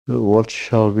What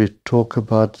shall we talk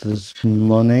about this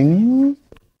morning?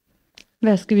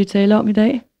 Hvad skal vi tale om i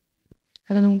dag?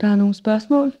 Er der nogen, der har nogle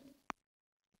spørgsmål?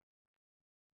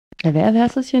 Lad være at være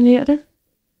så generte.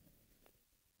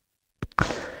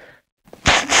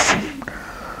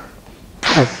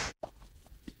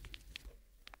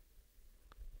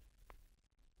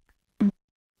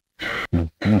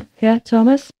 Ja,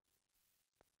 Thomas?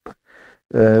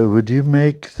 Would you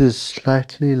make this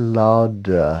slightly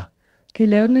louder? Kan I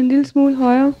lave den en lille smule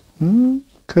højere?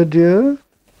 Could you?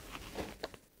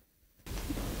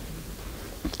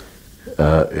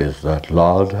 Is that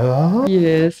louder?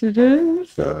 Yes, it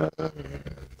is.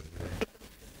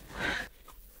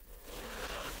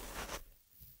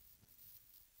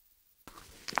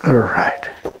 All right.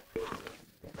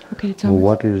 Okay, Thomas.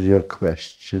 What is your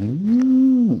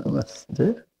question?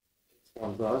 Namaste.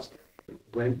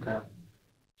 When a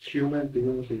human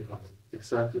being is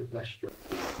exactly pleasure.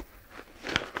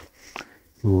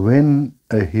 When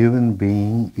a human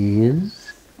being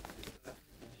is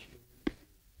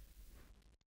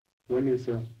When is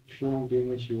a human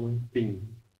being a human being?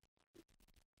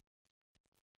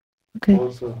 Okay.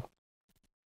 Also,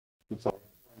 sorry.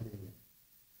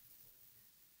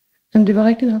 Jamen, det var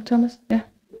rigtigt nok, Thomas. Ja.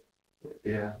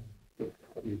 Ja,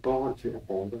 i forhold til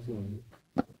abort og sådan noget.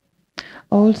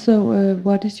 Also,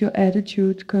 what is your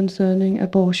attitude concerning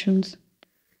abortions?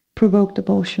 Provoked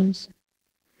abortions.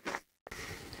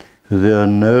 there are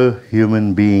no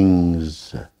human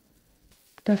beings.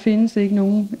 Der findes ikke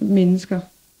nogen mennesker.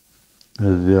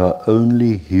 There are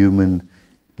only human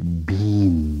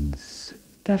beings.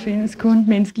 Der findes kun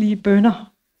menneskelige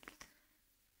bønner.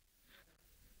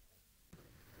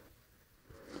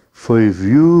 For if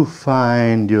you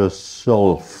find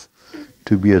yourself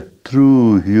to be a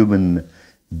true human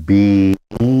being,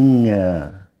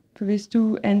 For hvis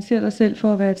du anser dig selv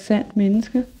for at være et sandt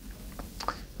menneske,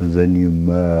 then you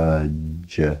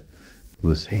merge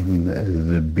within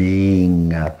the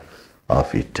being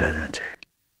of eternity.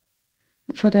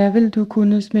 for der vil du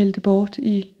kunne smelte bort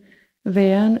i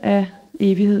væren af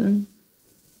evigheden.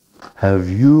 Have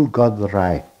you got the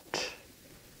right,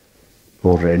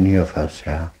 or any of us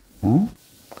here,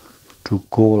 to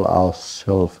call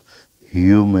ourselves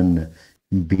human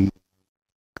beings?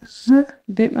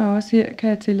 Hvem af os her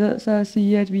kan tillade sig at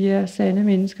sige, at vi er sande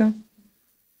mennesker?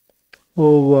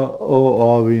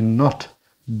 Or are we not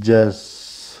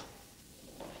just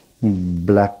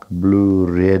black, blue,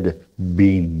 red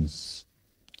beans?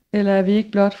 Eller er vi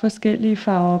ikke blot forskellige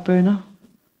farver bønner?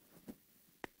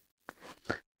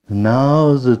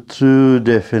 Now the true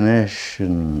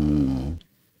definition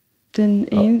Den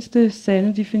eneste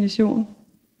sande definition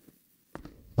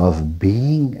of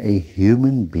being a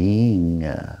human being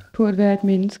på at være et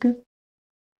menneske,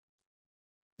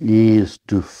 is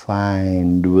to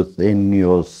find within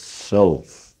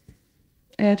yourself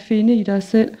er at finde i dig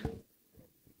selv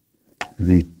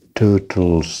the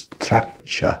total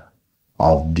structure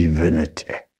of divinity.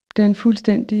 den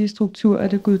fuldstændige struktur af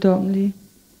det guddommelige.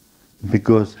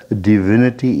 Because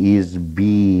divinity is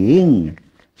being.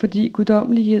 Fordi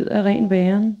guddommelighed er ren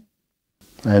væren.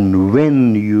 And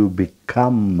when you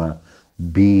become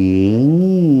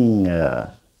being,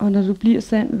 Og når du bliver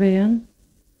sand væren,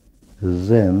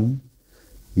 then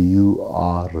you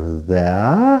are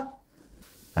there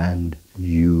and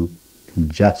you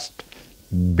just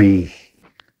be.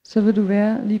 så vil du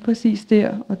være lige præcis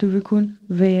der, og du vil kun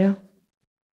være.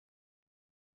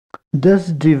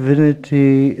 Does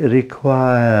divinity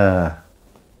require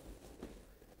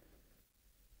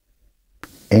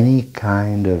any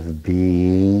kind of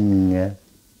being?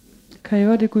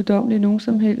 Kræver det guddommelige nogen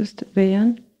som helst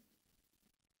væren?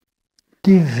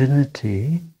 Divinity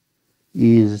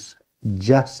is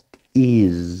just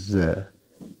is.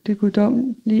 Det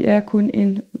guddommelige er kun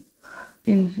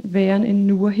en væren, en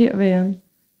nu og her væren.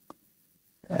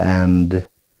 And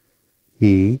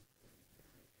he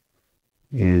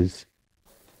is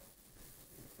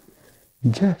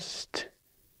just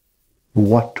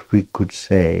what we could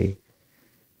say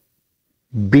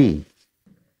be.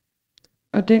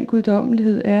 Og den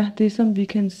guddommelighed er det, som vi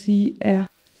kan sige er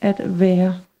at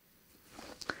være.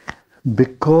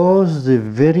 Because the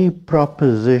very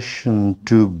proposition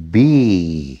to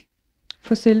be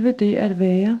For selve det at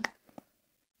være,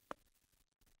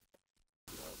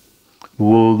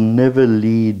 will never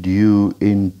lead you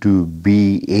into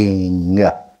being.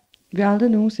 vil aldrig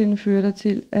nogensinde føre dig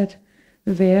til at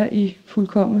være i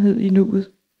fuldkommenhed i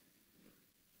nuet.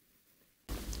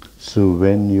 So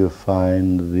when you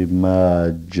find the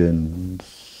emergence,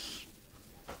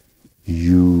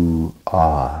 you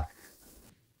are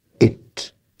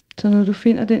it. Så når du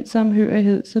finder den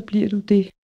samhørighed, så bliver du det.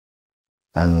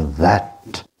 and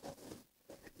that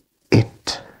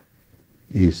it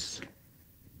is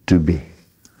to be.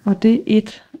 Og det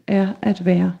et er at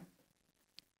være.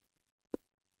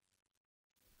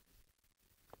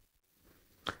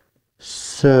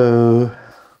 So,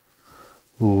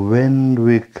 when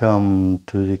we come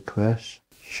to the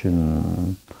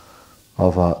question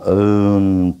of our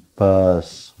own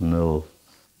personal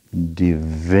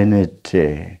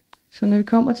divinity, Så når vi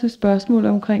kommer til spørgsmål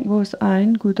omkring vores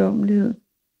egen guddommelighed,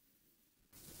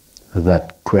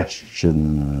 that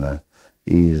question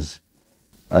is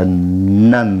a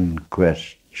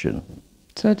non-question.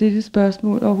 så er dette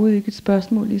spørgsmål overhovedet ikke et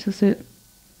spørgsmål i sig selv.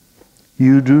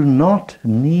 You do not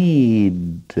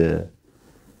need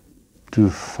to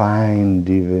find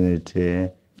divinity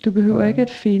Du behøver ikke at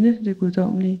finde det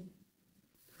guddommelige,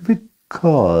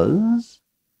 because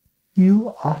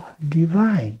you are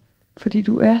divine. fordi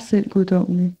du er selv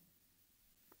guddommelig.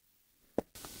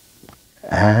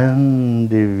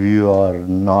 And if you are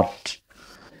not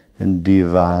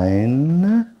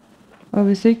divine, Og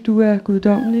hvis ikke du er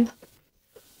guddommelig,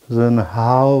 then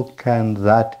how can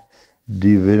that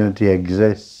divinity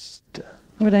exist?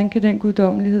 hvordan kan den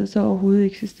guddommelighed så overhovedet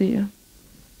eksistere?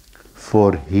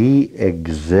 For he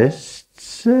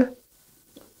exists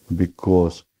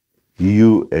because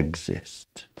you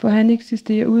exist. For han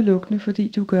eksisterer udelukkende, fordi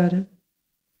du gør det.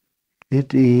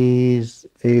 It is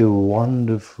a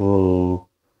wonderful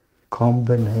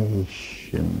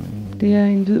combination. Det er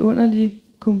en vidunderlig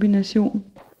kombination.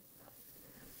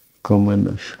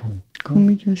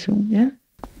 Kombination, ja.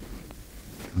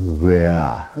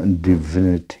 Where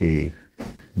divinity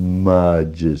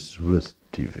merges with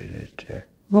divinity.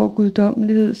 Hvor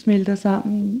guddommelighed smelter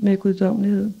sammen med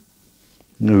guddommelighed.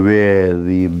 Where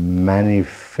the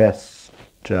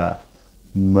manifester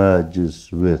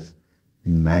merges with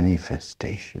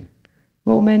manifestation.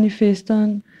 Hvor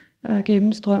manifesteren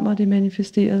gennemstrømmer det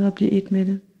manifesterede og bliver et med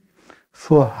det.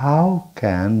 For how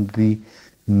can the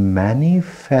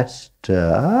manifester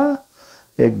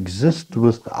exist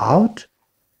without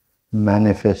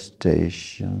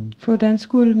manifestation? For hvordan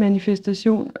skulle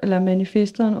manifestation eller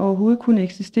manifesteren overhovedet kunne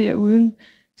eksistere uden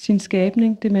sin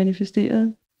skabning, det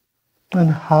manifesterede? And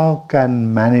how can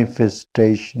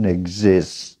manifestation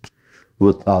exist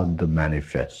without the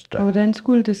manifester? Og hvordan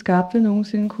skulle det skabte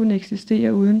nogensinde kunne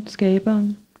eksistere uden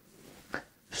skaberen?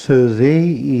 So there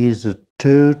is a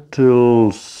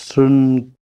total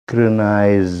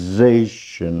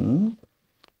synchronization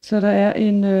Så der er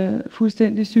en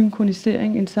fuldstændig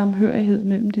synkronisering, en samhørighed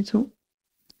mellem de to.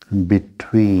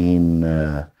 between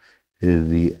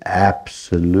the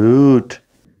absolute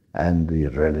and the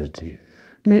relative.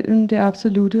 Mellem det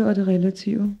absolutte og det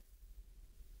relative.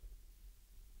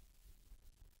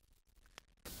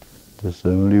 There's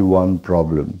only one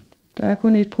problem. Der er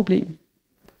kun et problem.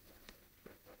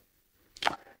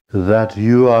 That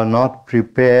you are not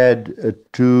prepared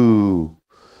to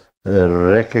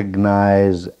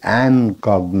recognize and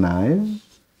cognize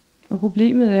Og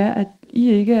problemet er, at I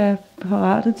ikke er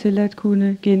parate til at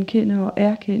kunne genkende og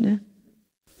erkende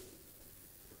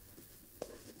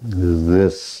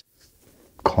this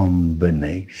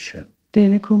combination.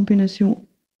 denne kombination.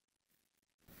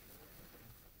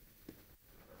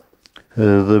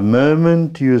 The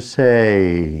moment you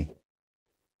say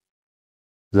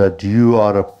that you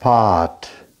are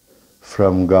apart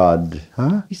from God,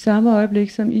 I samme øjeblik,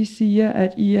 som I siger,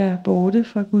 at I er borte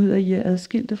fra Gud, og I er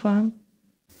adskilte fra ham,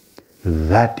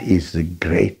 that is the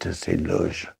greatest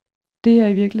illusion. det er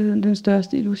i virkeligheden den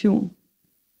største illusion.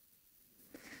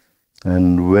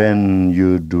 And when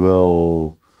you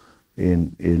dwell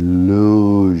in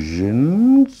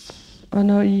illusions, Og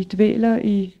når I dvæler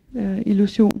i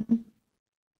illusionen,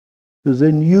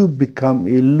 then you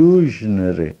become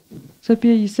illusionary så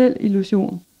bliver I selv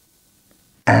illusion.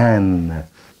 and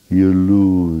you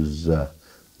lose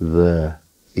the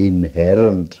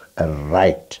inherent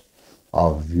right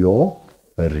of your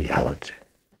reality.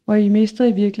 Og I mister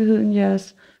i virkeligheden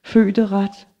jeres fødte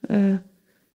ret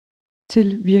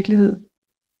til virkelighed.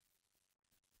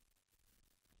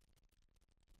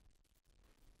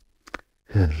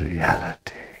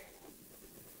 Reality.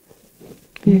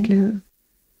 Virkelighed.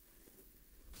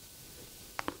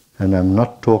 And I'm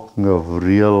not talking of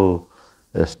real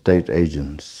estate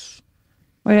agents.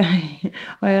 Og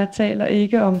jeg taler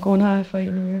ikke om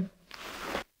grundejerforeninger.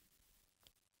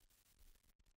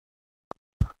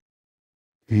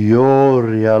 Your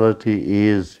reality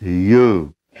is you.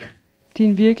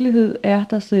 Din virkelighed er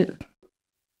dig selv.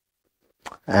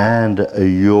 And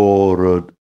your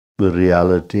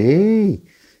reality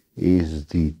is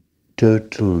the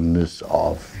totalness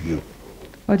of you.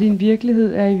 Og din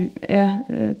virkelighed er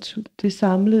det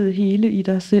samlede hele i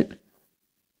dig selv.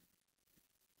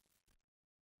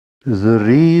 The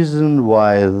reason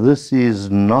why this is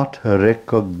not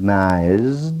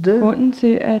recognized Grunden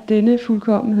til, at denne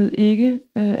fuldkommenhed ikke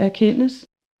erkendes,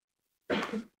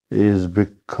 is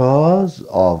because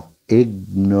of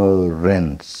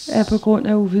ignorance. er på grund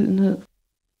af uvidenhed.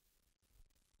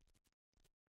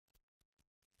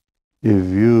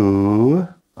 If you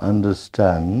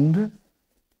understand,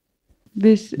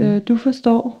 Hvis du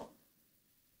forstår,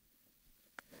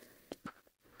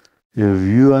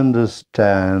 if you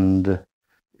understand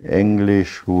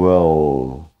English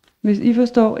well, hvis I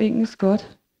forstår engelsk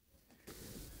godt,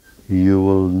 you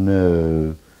will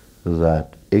know that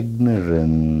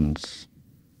ignorance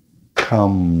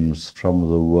comes from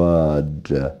the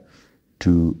word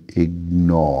to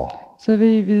ignore. så vil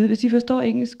I vide, hvis I forstår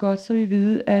engelsk godt, så vil I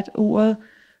vide, at ordet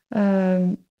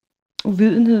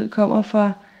uvidenhed kommer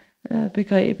fra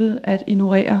begrebet at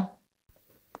ignorere.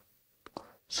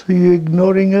 So you're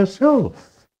ignoring yourself.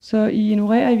 Så I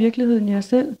ignorerer i virkeligheden jer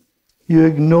selv.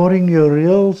 You're ignoring your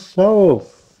real self.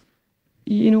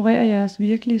 I ignorerer jeres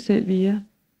virkelige selv via.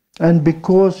 And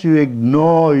because you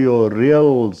ignore your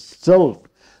real self,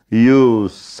 you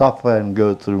suffer and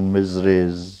go through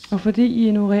miseries. Og fordi I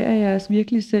ignorerer jeres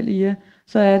virkelige selv i jer,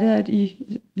 så er det, at I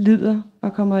lider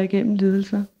og kommer igennem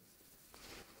lidelser.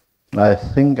 I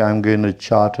think I'm going to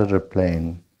charter a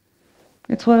plane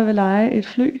Jeg tror, jeg vil leje et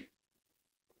fly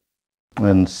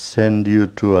and send you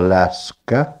to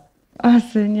Alaska og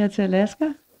sende jer til Alaska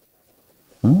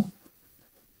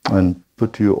and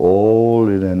put you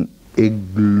all in an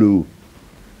igloo.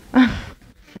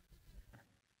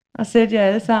 og sætte jer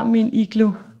alle sammen i en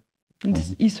iglo, en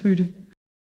ishytte.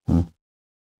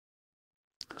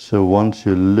 So once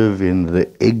you live in the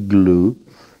igloo,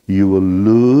 you will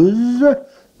lose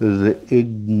the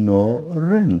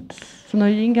ignorance. Så når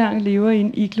I ikke engang lever i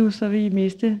en iglo, så vil I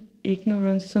miste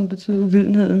ignorance, som betyder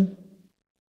uvidenheden.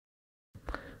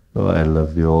 Oh, I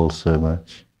love you all so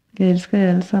much. Jeg elsker jer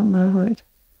alle sammen meget højt.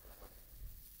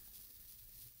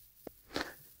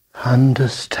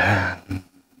 Understand.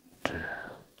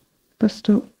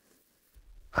 Forstå.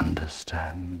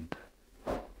 Understand.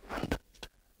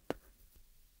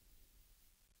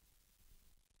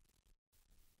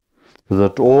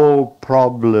 That all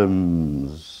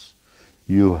problems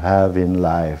you have in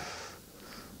life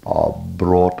are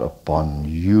brought upon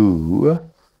you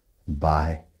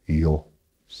by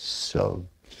yourself.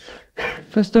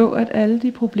 Forstå, at alle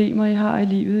de problemer, I har i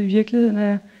livet, i virkeligheden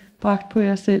er bragt på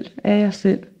jer selv, af jer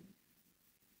selv.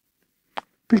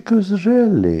 Because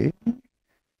really,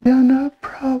 there are no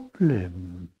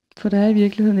problem. For der er i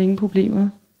virkeligheden ingen problemer.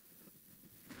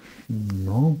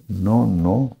 No, no,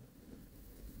 no.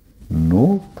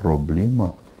 No problema.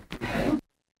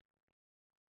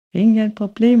 Ingen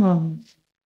problemer.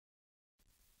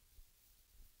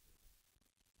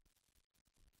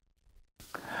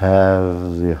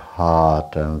 Have the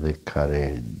heart and the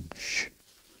courage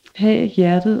Ha'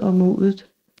 hjertet og modet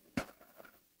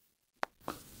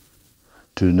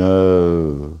to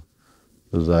know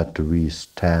that we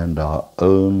stand our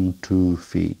own 2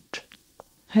 feet.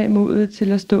 Ha' modet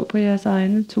til at stå på jeres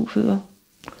egne 2 fødder.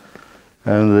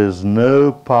 And there's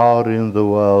no power in the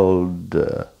world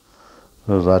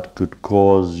that could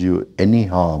cause you any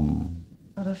harm.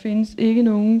 Og der findes ikke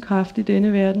nogen kraft i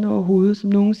denne verden overhovedet, som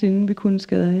nogensinde vil kunne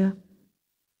skade jer.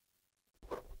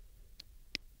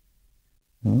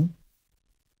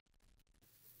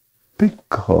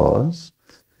 Because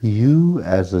you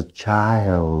as a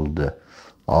child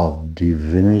of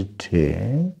divinity,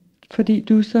 Fordi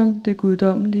du som det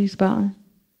guddommelige barn,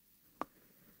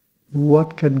 what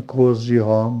can cause you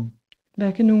harm?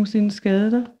 hvad kan nogensinde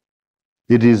skade dig?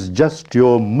 It is just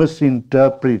your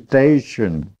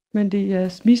misinterpretation Men det er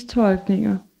jeres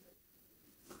mistolkninger,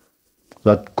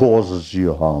 that causes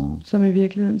you harm. som i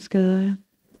virkeligheden skader jer.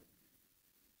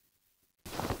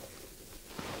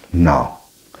 Now,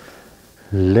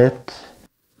 let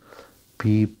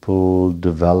people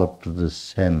develop the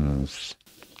sense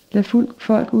Lad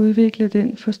folk udvikle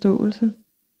den forståelse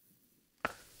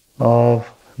of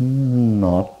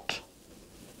not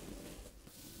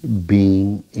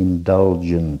being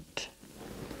indulgent.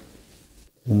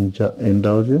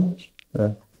 Indulgence?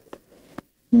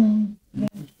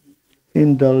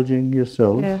 Indulging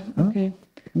yourself. Ja, okay.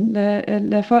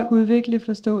 Lad folk udvikle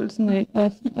forståelsen af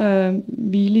at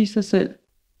hvile i sig selv.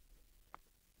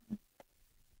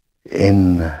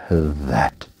 In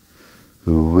that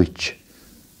which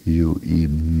you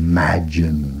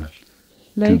imagine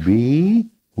to be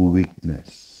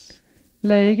weakness.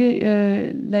 Lad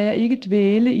jer ikke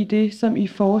dvæle i det, som I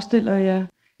forestiller jer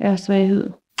er svaghed.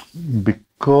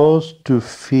 Because to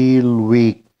feel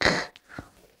weak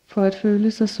For at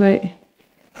føle sig svag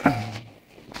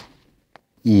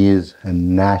is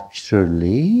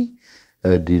naturally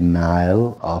a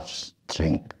denial of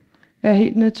strength. er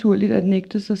helt naturligt at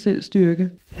nægte sig selv styrke.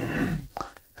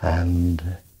 And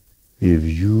if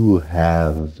you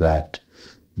have that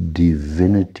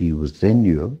divinity within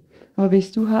you, Og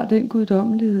hvis du har den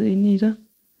guddommelighed inde i dig,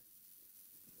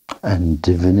 and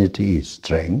divinity is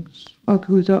strength, og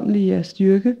guddommelighed er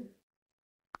styrke,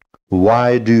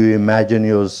 why do you imagine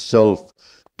yourself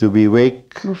to be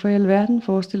weak? hvorfor i alverden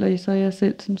forestiller I sig jer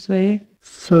selv som svage?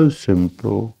 So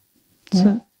simple.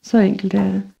 Så enkelt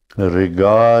er det.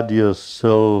 Regard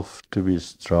yourself to be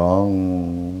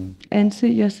strong. Anse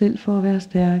jer selv for at være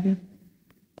stærke.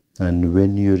 And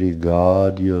when you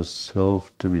regard yourself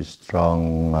to be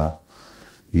strong,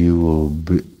 you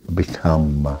will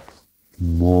become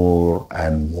more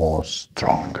and more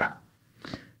stronger.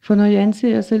 For når I anser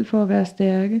jer selv for at være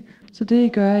stærke, så det I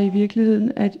gør er i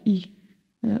virkeligheden, at I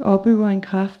opøver en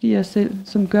kraft i jer selv,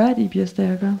 som gør, at I bliver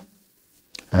stærkere.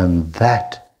 And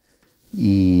that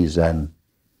is an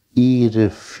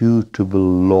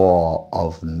irrefutable law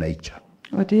of nature.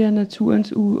 Og det er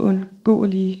naturens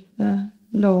uundgåelige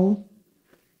lov.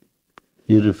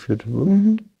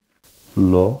 Irrefutable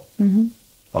law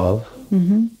of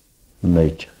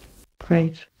nature.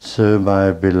 Great. So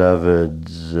my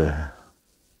beloveds,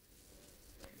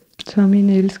 Så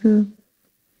mine elskede,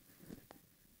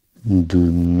 do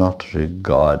not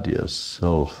regard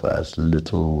yourself as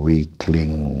little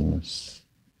weaklings.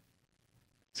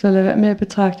 så lad være med at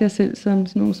betragte jer selv som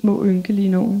sådan nogle små ynkelige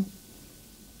nogen.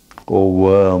 Or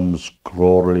worms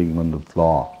crawling on the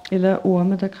floor. Eller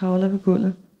orme, der kravler på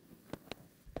gulvet.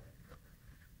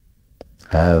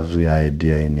 Have the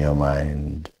idea in your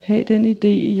mind Ha' den idé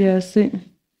i jeres sind,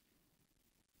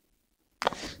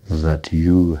 that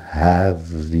you have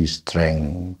the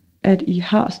strength at I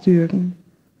har styrken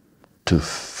to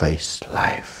face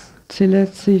life. til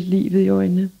at se livet i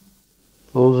øjnene.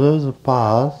 Although the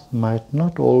path might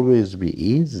not always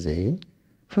be easy,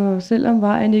 For selvom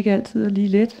vejen ikke altid er lige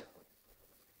let,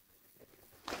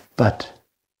 but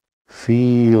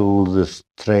feel the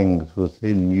strength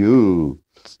within you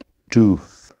to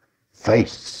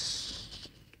face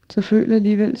så føl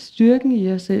alligevel styrken i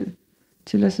jer selv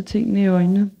til at se tingene i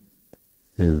øjnene.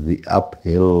 the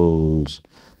uphills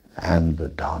and the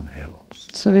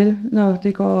downhills. Såvel når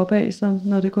det går opad, som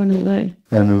når det går nedad.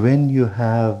 And when you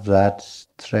have that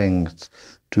strength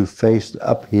to face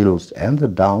the uphills and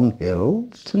the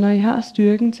downhills, Så når I har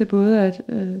styrken til både at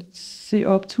se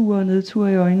opture og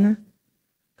nedture i øjnene,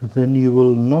 then you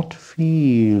will not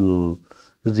feel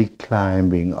the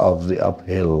climbing of the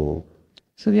uphill,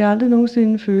 så vil jeg aldrig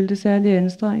nogensinde føle det særlig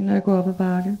anstrengende, når jeg går op ad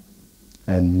bakke.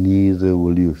 and neither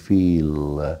will you feel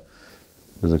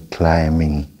the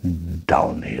climbing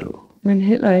downhill. Men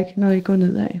heller ikke, når I går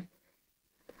nedad.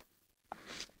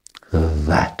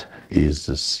 That is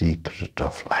the secret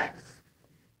of life,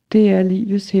 Det er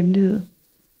livets hemmelighed.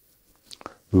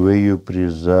 where you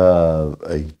preserve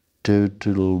a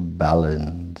total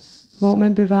balance. Hvor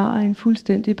man bevarer en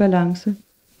fuldstændig balance.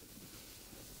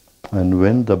 And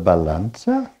when the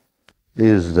balancer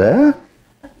is there,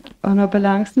 Og når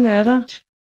balancen er der,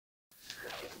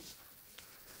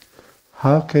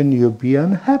 how can you be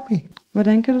unhappy?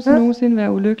 hvordan kan du så nogensinde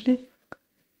være ulykkelig?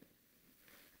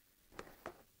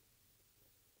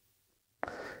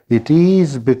 It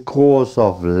is because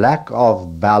of lack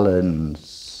of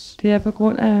balance Det er på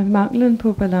grund af manglen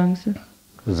på balance,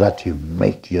 that you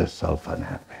make yourself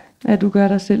unhappy. at du gør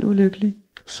dig selv ulykkelig.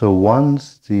 So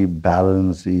once the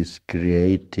balance is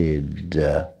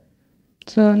created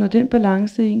Så når den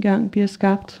balance engang bliver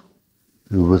skabt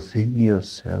within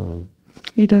yourself,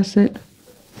 i dig selv,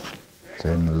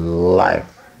 then life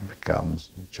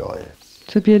becomes joyous.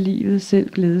 så bliver livet selv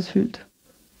glædesfyldt.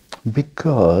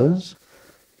 Because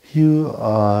you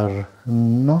are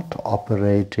not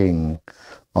operating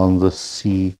on the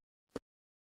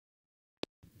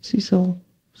seesaw.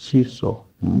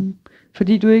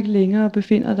 Fordi du ikke længere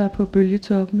befinder dig på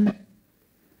bølgetoppene,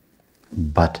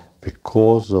 But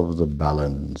because of the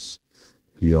balance,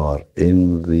 you're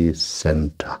in the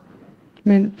center.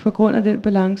 men på grund af den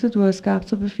balance, du har skabt,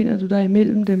 så befinder du dig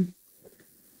imellem dem.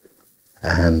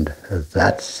 And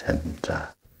that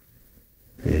center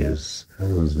is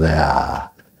there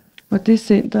Og det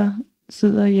center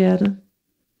sidder i hjertet,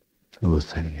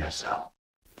 within yourself.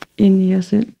 inde i jer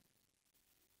selv.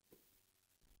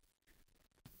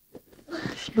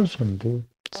 So simple.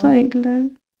 Så enkelt er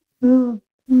det.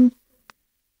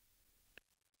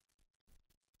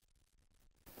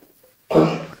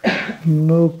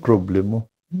 No problemo.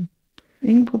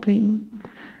 ingen problemer.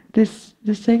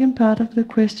 The second part of the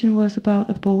question was about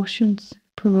abortions,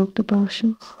 provoked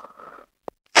abortions.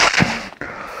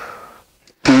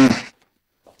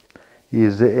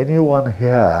 Is there anyone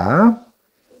here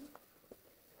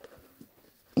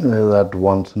that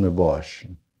wants an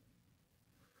abortion?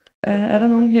 Er der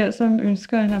nogen her, som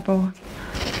ønsker en abort?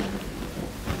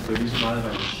 Så lige så meget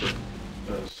relation.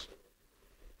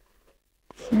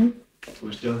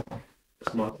 We're still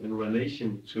it's not in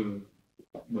relation to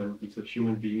when it's a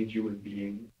human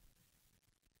being.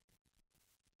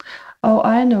 Oh,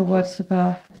 I know what's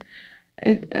about.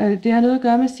 Det har noget at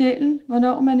gøre med sjælen,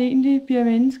 hvornår man egentlig bliver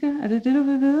menneske. Er det det, du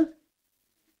vil vide?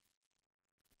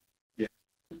 Yeah.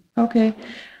 Okay.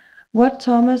 What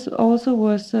Thomas also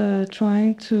was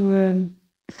trying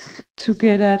to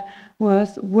get at was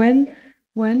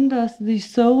when does the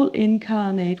soul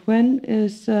incarnate? When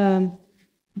is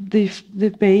the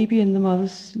baby in the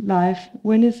mother's life?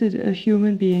 When is it a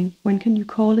human being? When can you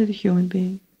call it a human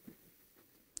being?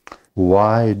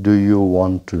 Why do you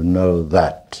want to know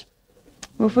that?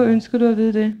 Hvorfor ønsker du at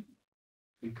vide det?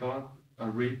 Because I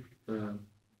read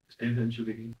Stephen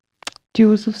Yogi.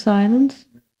 Jewels of Silence.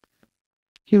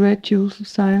 He read Jewels of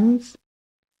Silence.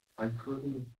 I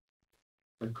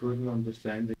couldn't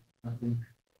understand it.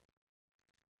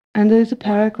 And there's a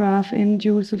paragraph in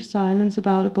Jewels of Silence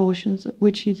about abortions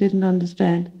which he didn't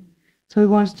understand. So he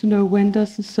wants to know, when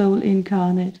does the soul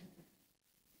incarnate?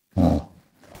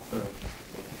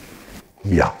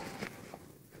 Yeah.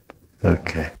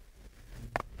 Okay.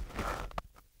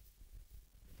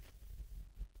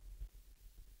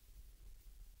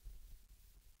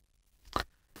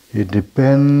 It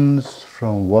depends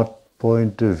from what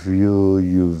point of view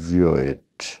you view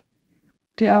it.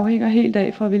 Det afhænger helt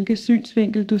af, fra hvilken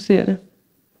synsvinkel du ser det.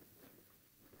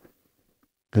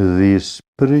 The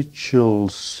spiritual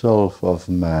self of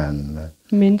man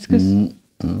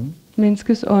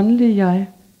Menneskets åndelige jeg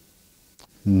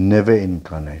never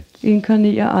incarnates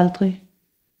inkarnerer aldrig,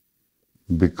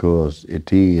 because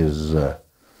it is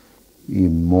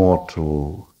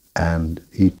immortal and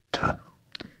eternal.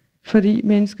 fordi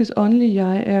menneskets åndelige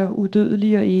jeg er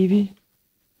udødelig og evig.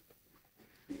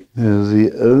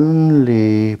 The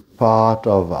only part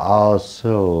of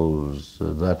ourselves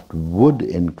that would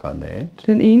incarnate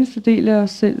Den eneste del af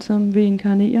os selv, som vil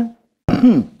inkarnere,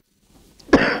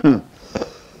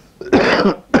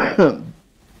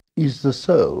 is the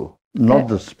soul, not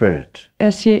the spirit.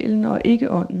 er sjælen og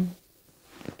ikke ånden.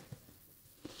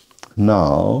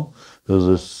 Now,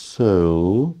 the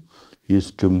soul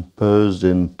is composed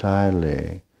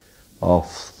entirely of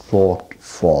thought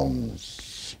forms.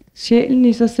 Sjælen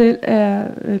i sig selv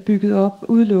er bygget op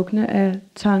udelukkende af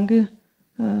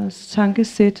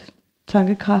tankesæt,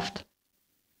 tankekraft.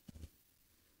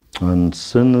 And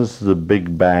since the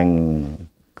Big Bang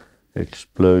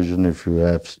explosion, if you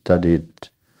have studied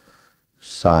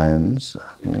science,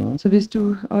 Så hvis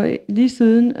du, og lige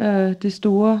siden det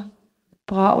store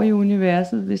brag i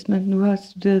universet, hvis man nu har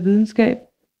studeret videnskab,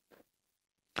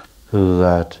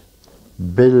 that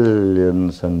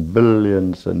billions and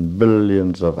billions and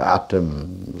billions of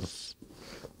atoms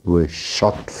were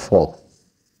shot forth.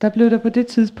 der blev der på det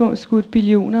tidspunkt skudt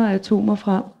billioner af atomer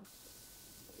frem.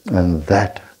 And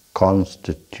that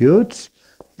constitutes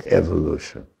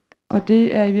evolution. Og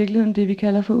det er i virkeligheden det, vi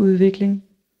kalder for udvikling.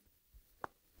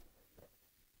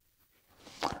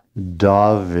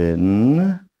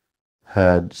 Darwin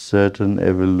had certain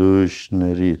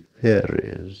evolutionary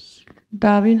theories.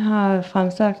 Darwin har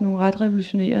fremsagt nogle ret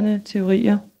revolutionerende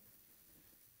teorier.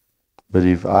 But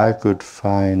if I could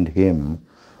find him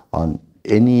on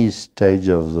any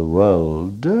stage of the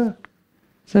world,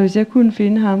 Så hvis jeg kunne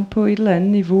finde ham på et eller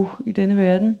andet niveau i denne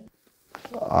verden,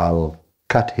 I'll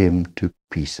cut him to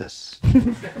pieces.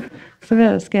 så vil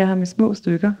jeg skære ham i små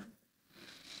stykker.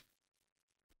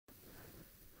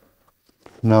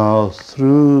 Now,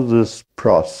 through this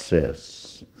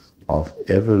process of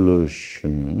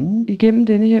evolution, Igennem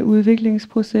denne her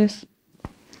udviklingsproces,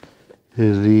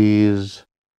 these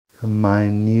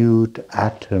minute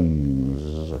atoms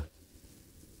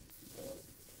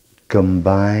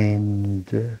combined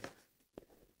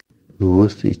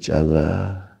with each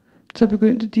other. så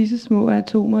begyndte disse små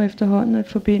atomer efterhånden at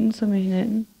forbinde sig med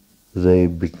hinanden. They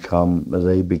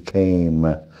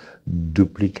became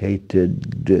duplicated.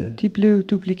 De blev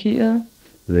duplikeret,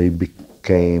 They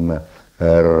became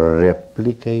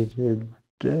replicated.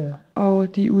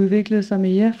 og de udviklede sig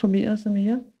mere, formerede sig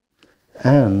mere.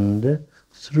 And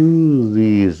through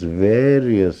these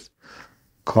various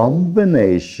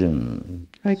combinations,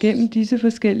 Og igennem disse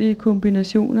forskellige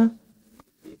kombinationer,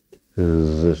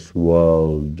 this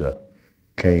world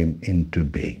came into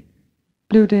being.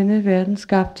 blev denne verden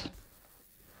skabt.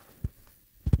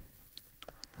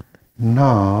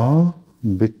 Now,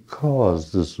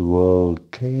 because this world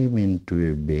came into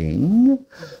a being,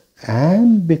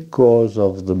 and because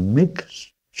of the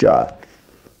mixture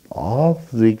of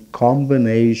the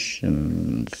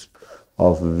combinations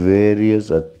of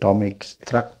various atomic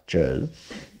structures,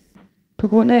 På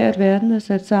grund af, at verden er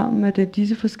sat sammen af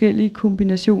disse forskellige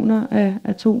kombinationer af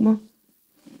atomer,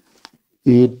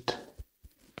 it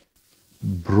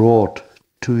brought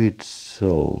to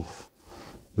itself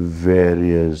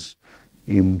various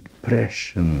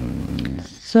impressions.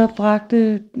 så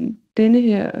bragte denne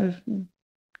her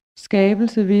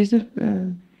skabelse visse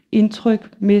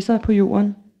indtryk med sig på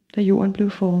jorden, da jorden blev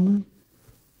formet.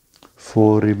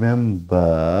 For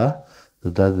remember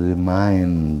that the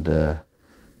mind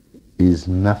is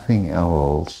nothing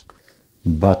else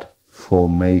but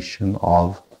formation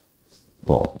of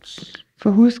thoughts. For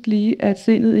husk lige, at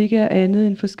sindet ikke er andet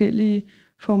end forskellige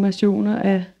formationer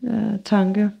af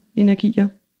tanker, energier.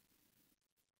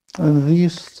 And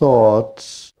these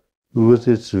thoughts, with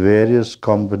its various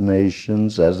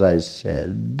combinations, as I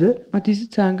said, Og disse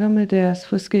tanker med deres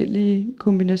forskellige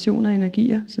kombinationer af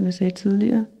energier, som jeg sagde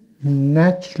tidligere,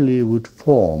 naturally would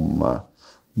form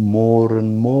more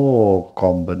and more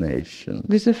combinations.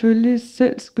 vil selvfølgelig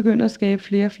selv begynde at skabe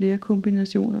flere og flere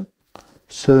kombinationer.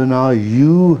 So now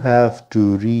you have to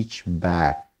reach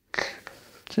back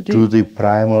Så to the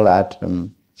primal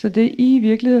atom. Så det I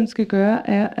virkeligheden skal gøre,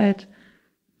 er at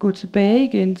gå tilbage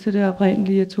igen til det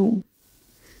oprindelige atom.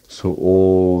 So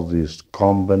all these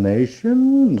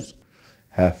combinations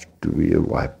have to be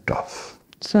wiped off.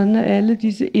 Sådan at alle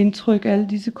disse indtryk, alle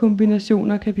disse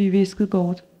kombinationer kan blive visket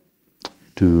bort.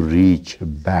 To reach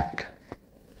back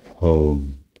home.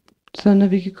 Sådan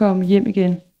at vi kan komme hjem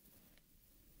igen.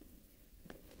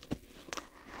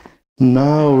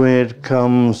 Now when it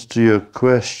comes to your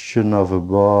question of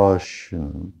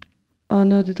abortion, Og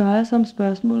når det drejer sig om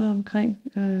spørgsmålet omkring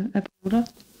aborter,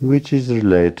 which is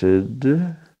related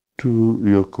to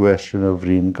your question of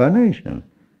reincarnation,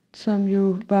 som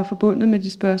jo var forbundet med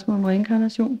de spørgsmål om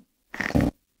reinkarnation.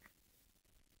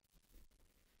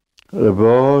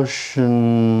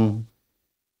 abortion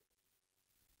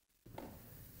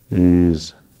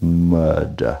is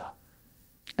murder.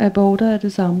 Aborter er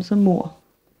det samme som mord.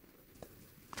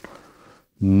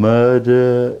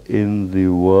 Murder in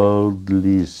the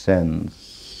worldly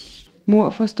sense.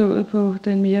 Mord forstået på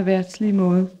den mere verdslige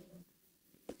måde.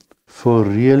 For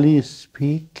really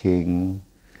speaking,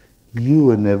 you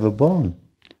were never born.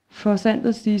 For sandt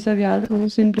at sige, så er vi aldrig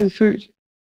nogensinde blevet født.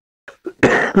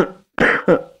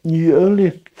 You only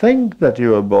think that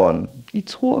you are born. I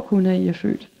tror kun, at I er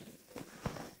født.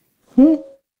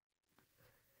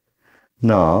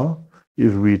 Now,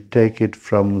 if we take it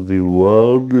from the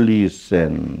worldly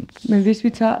sense, Men hvis vi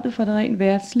tager det fra den rent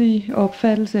verdslige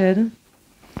opfattelse af det,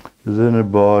 then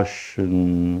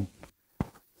abortion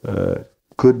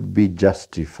could be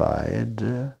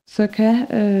justified så kan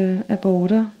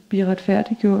aborter blive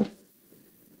retfærdiggjort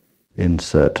in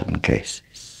certain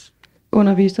cases.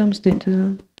 under visse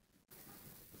omstændigheder.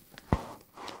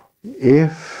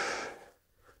 If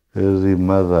the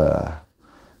mother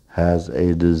has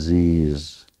a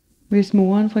disease Hvis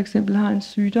moren for eksempel har en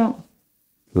sygdom,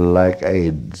 like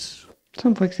AIDS,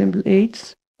 som for eksempel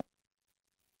AIDS,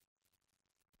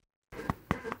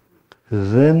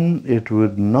 then it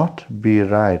would not be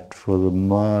right for the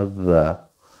mother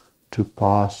to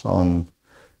pass on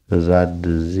that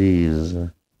disease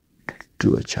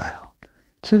to a child.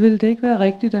 så vil det ikke være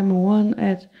rigtigt af moren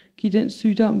at give den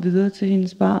sygdom videre til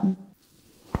hendes barn.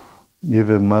 If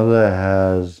a mother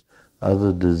has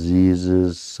other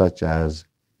diseases such as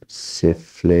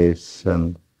syphilis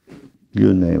and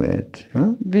you name it,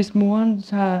 Hvis moren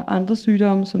har andre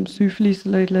sygdomme som syfilis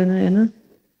eller et eller andet,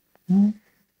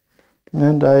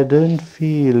 and I don't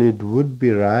feel it would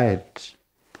be right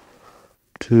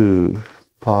to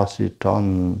pass it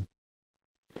on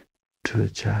to a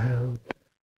child.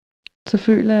 så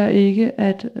føler jeg ikke,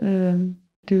 at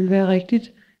det vil være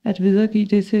rigtigt at videregive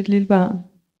det til et lille barn.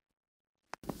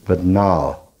 But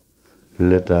now,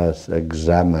 let us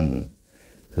examine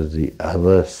the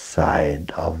other side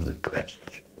of the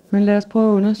question. Men lad os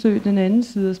prøve at undersøge den anden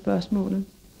side af spørgsmålet.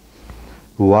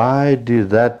 Why did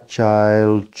that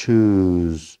child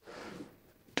choose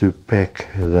to pick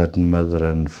that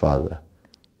mother and father?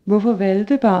 Hvorfor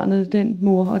valgte barnet den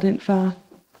mor og den far?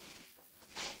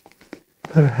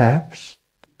 Perhaps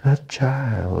that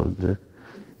child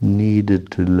needed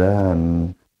to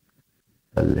learn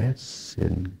a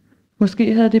lesson.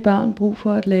 Måske havde det barn brug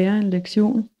for at lære en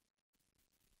lektion.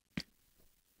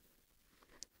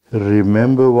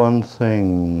 Remember one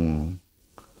thing,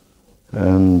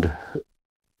 And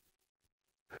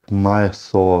my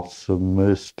thoughts are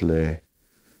mostly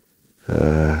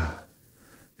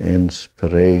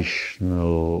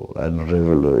inspirational and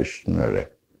revolutionary.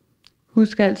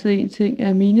 Husk altid en ting,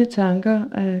 at mine tanker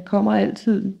kommer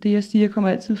altid, det jeg siger kommer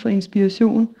altid fra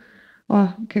inspiration, og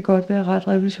kan godt være ret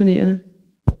revolutionerende.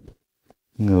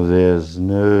 There's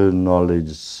no knowledge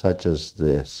such as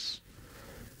this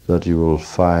that you will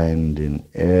find in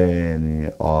any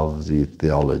of the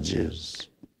theologies.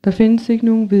 Der findes ikke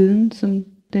nogen viden, som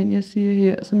den jeg siger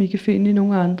her, som I kan finde i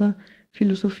nogle andre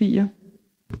filosofier.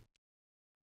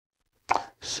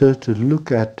 So to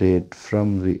look at it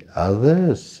from the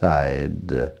other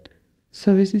side,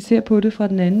 Så hvis I ser på det fra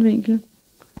den anden vinkel,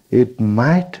 it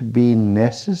might be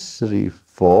necessary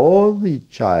for the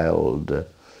child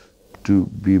to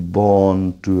be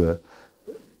born to a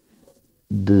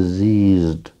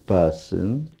diseased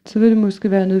person, så vil det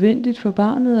måske være nødvendigt for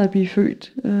barnet at blive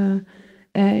født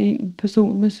af en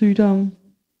person med sygdomme.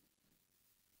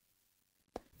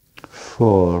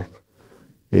 for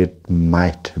it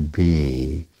might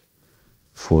be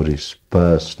for his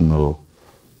personal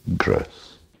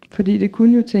growth. Fordi det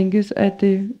kunne jo tænkes, at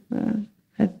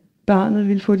barnet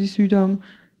ville få de sygdomme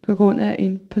på grund af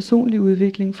en personlig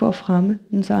udvikling, for at fremme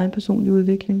dens egen personlige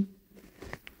udvikling.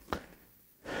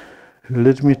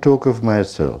 Let me talk of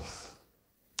myself.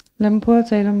 Lad mig prøve at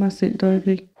tale om mig selv et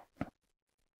øjeblik.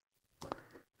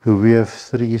 We have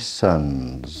 3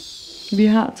 sons. Vi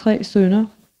har 3 sønner,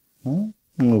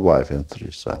 A wife and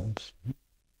 3 sons.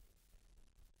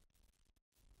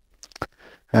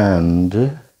 And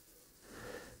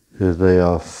they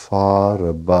are far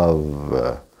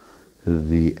above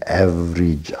the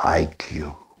average IQ.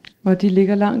 og de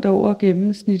ligger langt over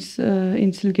gennemsnits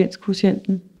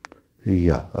intelligenskvotienten.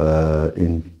 Yeah,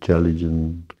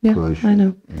 intelligent Ja, quotient. I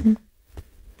know.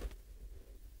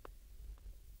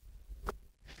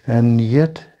 And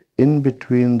yet, in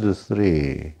between the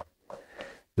 3,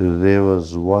 there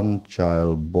was one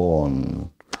child born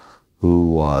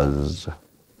who was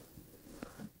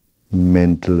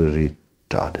mentally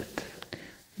retarded.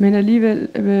 Men alligevel,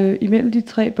 imellem de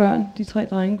 3 børn, de 3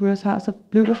 drenge, Gururaj har, så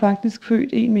blev der faktisk født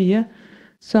en mere,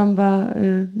 som var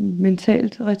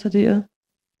mentalt retarderet.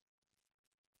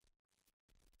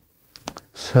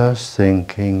 So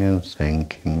thinking and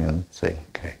thinking and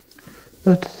thinking.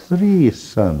 But 3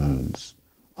 sons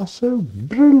are so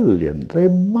brilliant, they're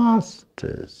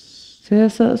masters. Så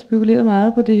jeg sad og spekulerede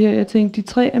meget på det her. Jeg tænkte, de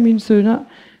 3 af mine sønner,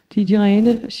 de er de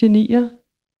rene genier.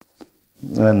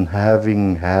 And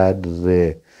having had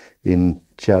the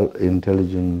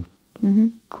intelligent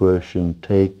quotient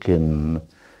taken,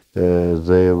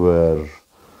 they were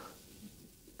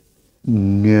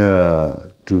near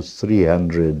to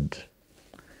 300.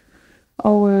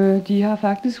 Og de har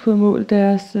faktisk fået målt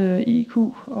deres IQ,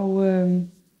 og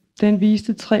den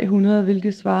viste 300,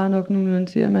 hvilket svarer nok nogenlunde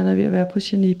til, at man er ved at være på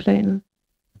geniplanet.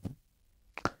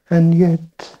 And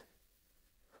yet,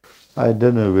 I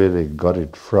don't know where they got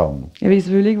it from. Jeg ved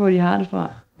selvfølgelig ikke, hvor de har det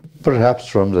fra.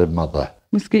 Perhaps from their mother.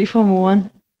 Måske fra moren.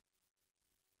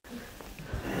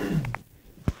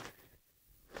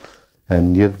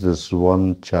 And yet this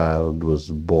one child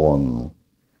was born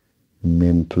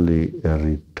mentally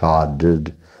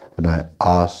retarded, and I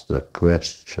asked the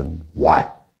question, why?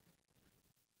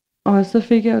 Og så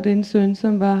fik jeg jo den søn,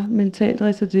 som var mentalt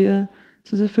retarderet.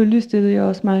 Så selvfølgelig stillede jeg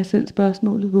også mig selv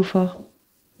spørgsmålet, hvorfor.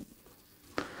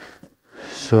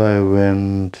 So I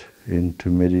went into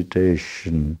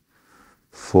meditation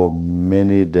for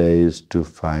many days to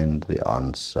find the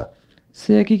answer.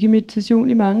 Så jeg gik i meditation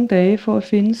i mange dage for at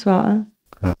finde svaret.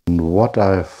 And what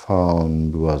I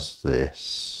found was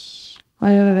this, Og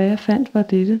hvad jeg fandt var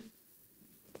dette.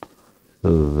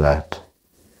 that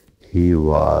he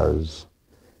was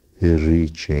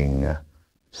reaching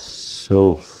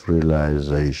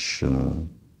self-realization,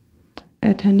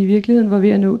 At han i virkeligheden var ved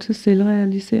at nå til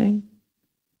selvrealisering.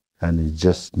 and he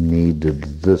just needed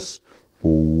this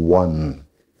one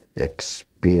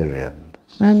experience.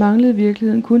 Og han manglede i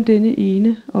virkeligheden kun denne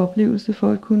ene oplevelse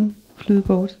for at kunne flyde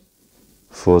bort.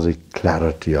 For the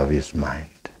clarity of his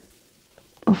mind.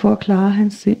 Og for at klare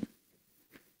hans sind.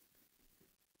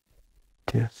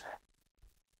 Yes.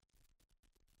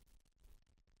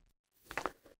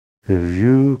 If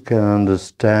you can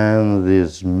understand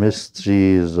these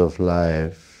mysteries of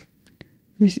life,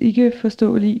 Hvis I kan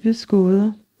forstå livets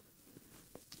gåder,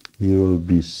 you will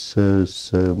be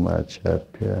so much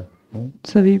happier.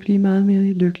 så vil I blive meget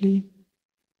mere lykkelige.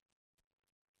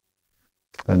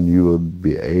 And you will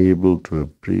be able to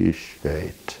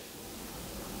appreciate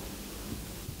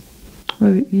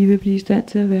Og I vil blive i stand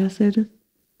til at værdsætte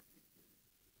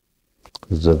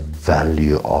the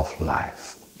value of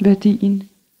life. Værdien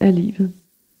af livet.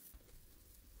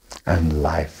 And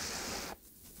life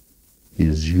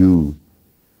is you.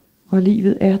 Og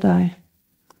livet er dig.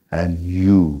 And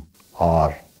you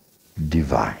are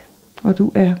divine. Og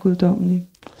du er guddommelig.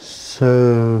 So,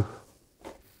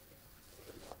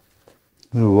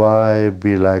 why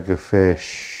be like a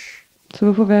fish? Så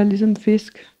hvorfor være ligesom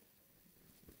fisk?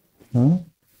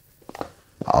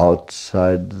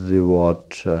 Outside the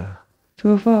water Så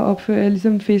hvorfor opføre jer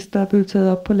ligesom fisk, der er blevet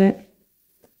taget op på land?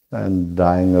 and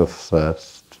dying of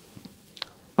thirst?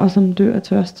 Og som dør af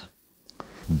tørst.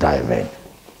 Dive in.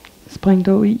 Spring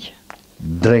dog i.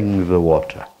 Drink the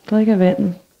water. Drik af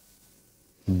vandet.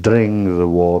 Drink the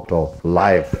water of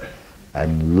life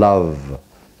and love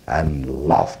and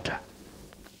laughter.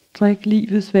 Drik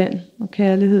livets vand og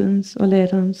kærlighedens og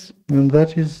latterens. And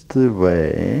that is the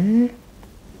way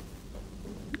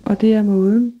Og det er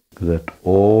måden, that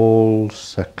all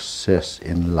success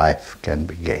in life can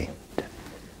be gained.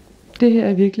 det her er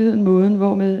i virkeligheden måden,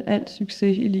 hvormed al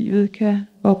succes i livet kan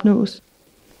opnås.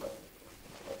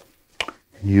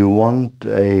 You want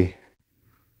a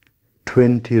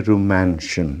 20-room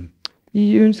mansion.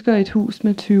 I ønsker et hus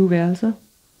med 20 værelser.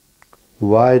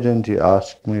 Why don't you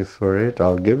ask me for it?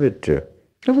 I'll give it to you.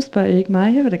 Hvorfor spørger I ikke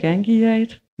mig? Jeg vil da gerne give jer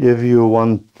et. If you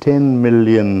want 10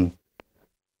 million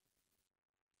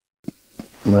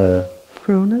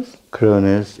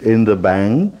kroner in the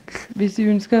bank, Hvis I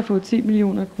ønsker at få 10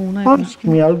 millioner kroner i ask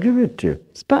banken, me, I'll give it to you.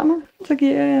 spørg mig, så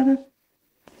giver jeg jer det.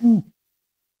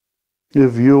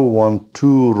 If you want 2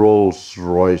 Rolls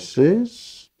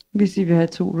Royces, Hvis I vil have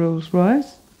 2 Rolls Royce,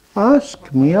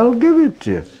 ask me, I'll give it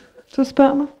to you. så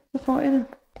spørg mig, så får I det.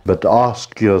 But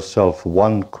ask yourself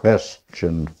one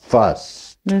question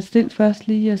first. Men stil først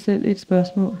lige jer selv et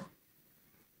spørgsmål.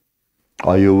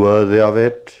 Are you worthy of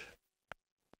it?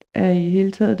 Er I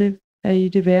hele taget det? Er I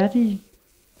det værdige?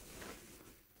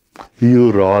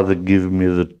 You rather give me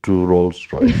the 2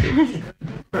 Rolls Royces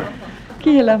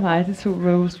Giv heller mig de 2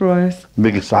 Rolls Royce,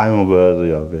 because I'm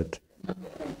worthy of it.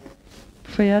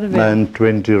 for jeg er det værd. And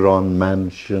 20-room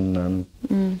mansion and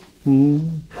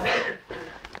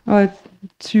Og et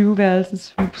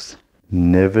 20-værelses hus.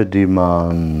 never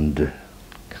demand,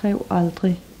 Kræv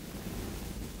aldrig.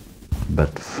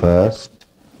 but first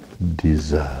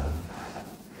deserve.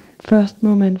 Først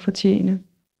må man fortjene.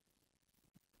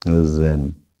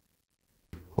 Then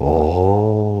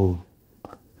all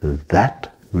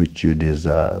that which you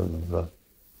deserve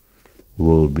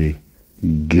will be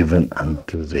given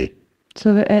unto thee.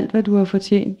 Så vil alt, hvad du har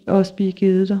fortjent, også blive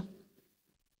givet dig.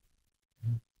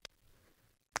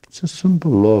 It's a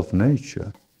simple law of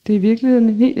nature. Det er i virkeligheden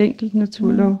en helt enkelt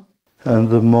naturlov. And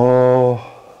the more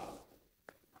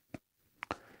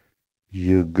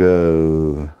you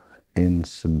go in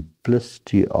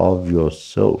simplicity of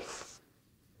yourself,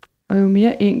 Og jo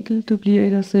mere enkel du bliver i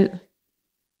dig selv,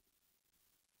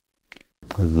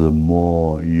 the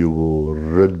more you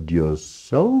will rid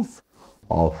yourself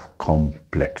of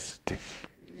complexity.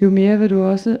 jo mere vil du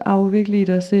også afvikle i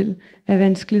dig selv af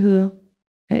vanskeligheder,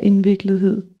 af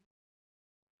indviklethed.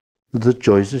 The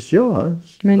choice is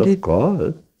yours, Men of det-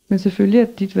 course. Men selvfølgelig er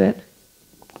det dit valg.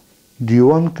 Do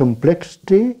you want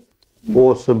complexity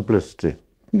or simplicity?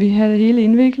 Vil I have det hele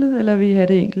indviklet, eller vil I have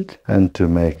det enkelt? And to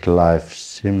make life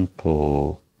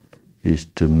simple is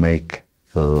to make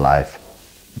life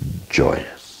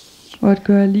joyous. Og at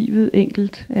gøre livet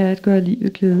enkelt er at gøre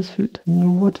livet glædesfyldt.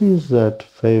 What is that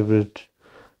favorite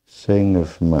saying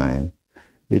of mine?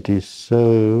 It is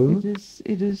so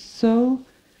It is so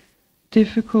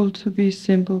difficult to be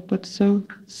simple, but so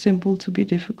simple to be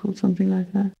difficult, something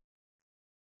like that.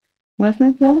 Wasn't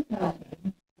it that?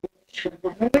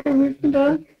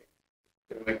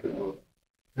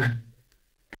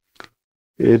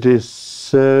 it is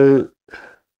so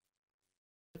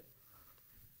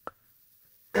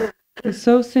It's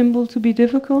so simple to be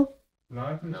difficult,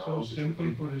 Life is so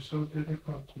simple, but it's so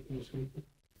difficult to be simple.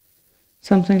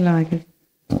 something like it.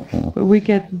 But we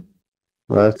get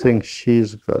I think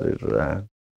she's got it right.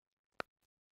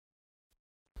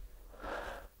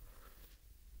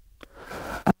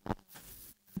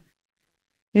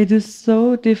 it is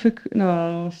so difficult.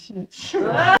 No, shit.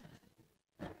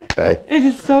 Okay. It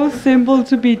is so simple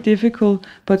to be difficult,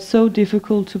 but so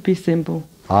difficult to be simple.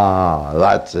 Ah,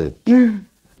 that's it.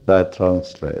 That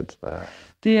translates that.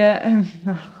 Det er,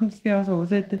 nu skal jeg også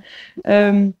oversætte det.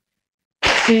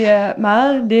 Det er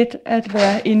meget let at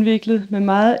være indviklet, men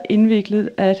meget indviklet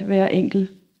at være enkel.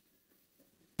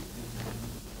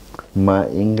 My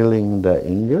Ingling the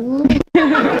Ingel.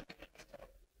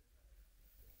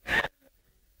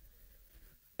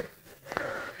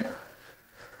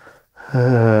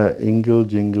 Ingle,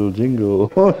 jingle, jingle.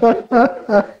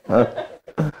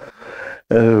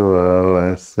 Well,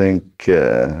 I think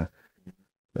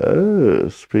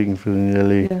speaking for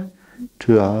nearly Ja.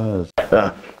 2 hours.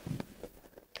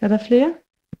 Er der flere?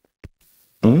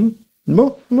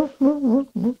 No.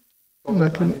 False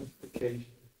identification.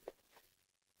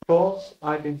 False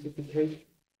identification.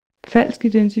 Falsk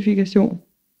identifikation.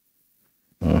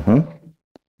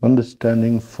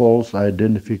 Understanding false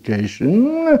identification.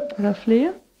 Er der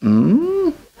flere?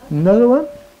 Another one?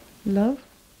 Love.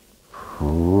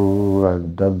 Oh,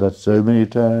 I've done that so many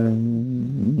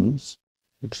times.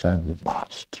 It's time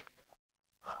past.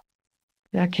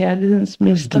 Jeg er kærlighedens I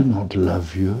mester. do not love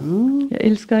you. Jeg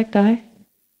elsker ikke dig.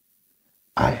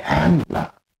 I am love.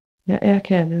 Jeg er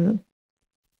kærlighed.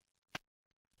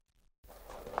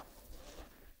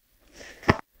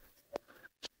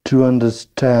 To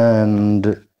understand,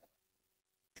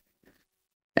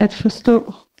 At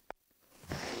forstå.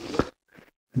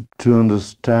 to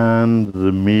understand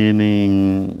the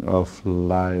meaning of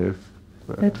life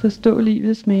At forstå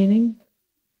livets mening.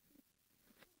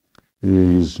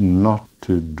 is not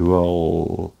to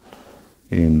dwell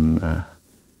in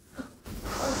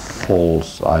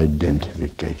false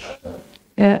identification.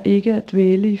 Er ikke at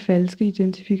dvæle i falske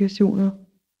identifikationer.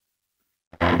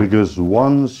 Because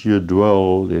once you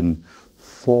dwell in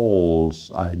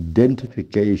false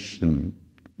identification,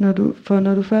 Når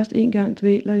du først en gang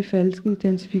dvæler i falske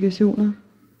identifikationer,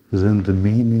 then the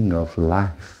meaning of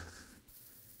life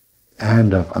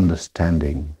and of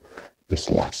understanding is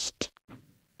lost.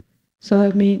 så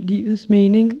er livets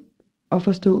mening og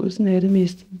forståelsen af det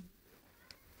mistet.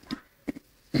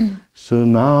 So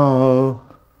now,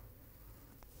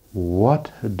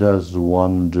 what does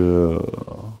one do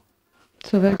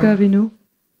Så hvad gør vi nu?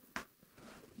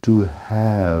 to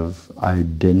have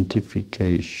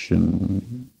identification,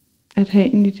 At have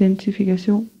en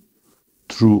identifikation.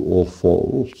 true or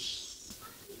false,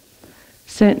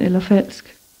 Sand eller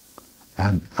falsk.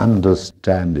 and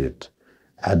understand it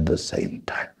at the same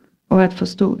time? Og at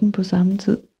forstå den på samme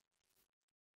tid.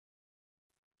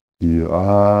 You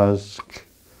ask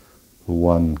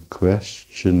one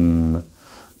question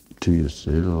to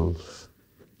yourself.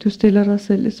 Du stiller dig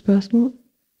selv et spørgsmål.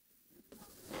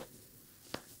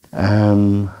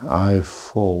 Am I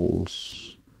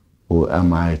false or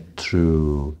am I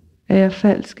true Er jeg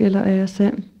falsk eller er jeg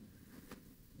sand?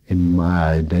 in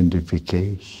my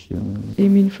identification? I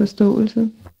min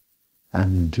forståelse.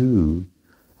 And do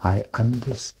I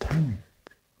understand?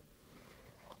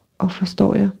 Og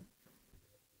forstår jeg?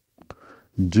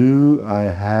 Do I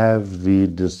have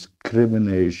the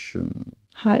discrimination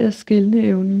Har jeg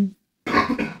skelneevnen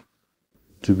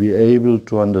to be able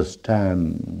to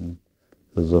understand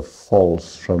the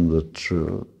false from the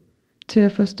true? til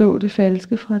at forstå det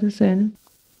falske fra det sande?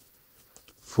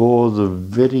 For the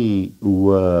very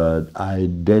word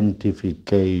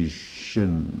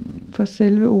identification, For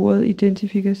selve ordet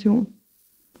identifikation.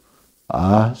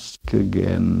 ask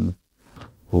again,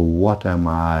 what am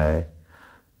I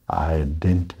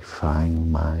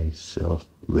identifying myself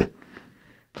with?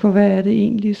 For hvad er det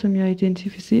egentlig, som jeg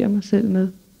identificerer mig selv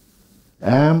med?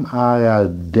 Am I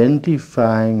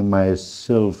identifying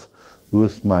myself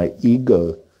with my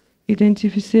ego,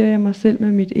 Identificerer jeg mig selv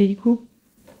med mit ego?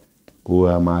 or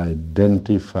am I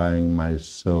identifying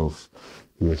myself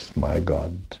with my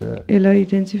God? Eller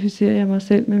identificerer jeg mig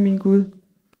selv med min Gud?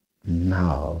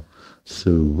 Now, so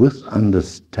with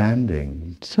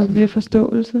understanding, Så ved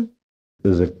forståelse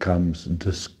there comes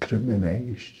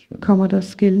discrimination, kommer der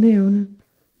skelneevne,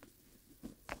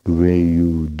 where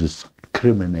you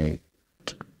discriminate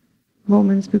hvor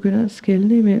man begynder at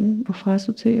skelne imellem og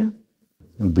frasortere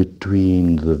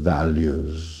between the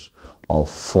values of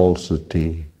falsity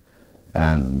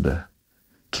and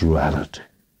truality.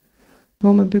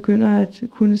 hvor man begynder at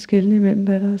kunne skelne imellem,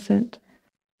 hvad der er sandt.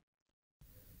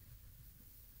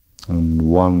 And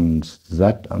once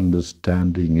that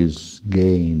understanding is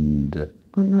gained,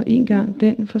 Og når en gang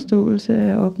den forståelse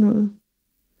er opnået,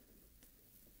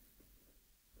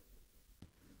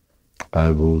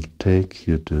 I will take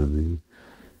you to the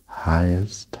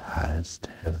highest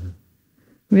heaven.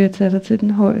 vil jeg tage dig til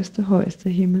den højeste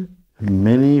himmel.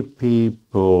 Many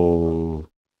people,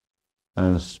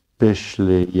 and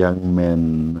especially young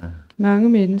men, Mange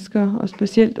mennesker, og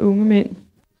specielt unge mænd,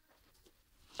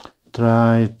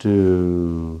 try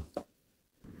to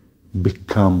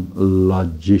become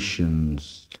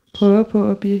logicians, prøver på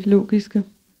at blive logiske,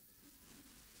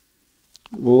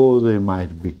 or they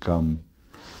might become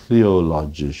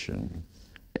theologians.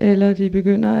 eller de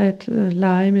begynder at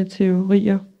lege med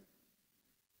teorier.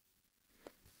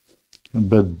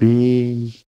 But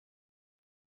be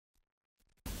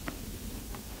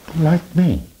like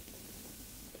me.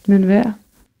 Men vær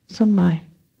som mig.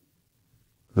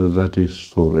 That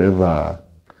is forever,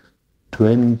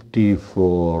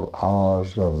 24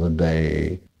 hours of the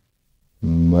day,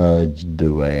 merged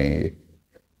away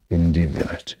in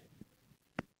divinity.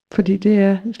 Fordi det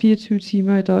er 24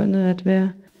 timer i døgnet at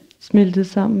være smeltet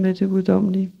sammen med det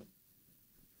guddommelige.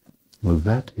 Well,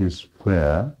 that is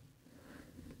where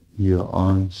your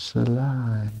answer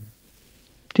lies.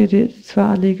 Det er det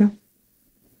svar ligger.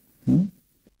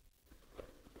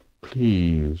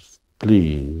 Please,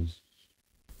 please,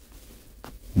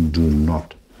 do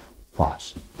not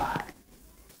pass by.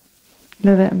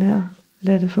 Lad være med at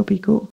lade det forbigå.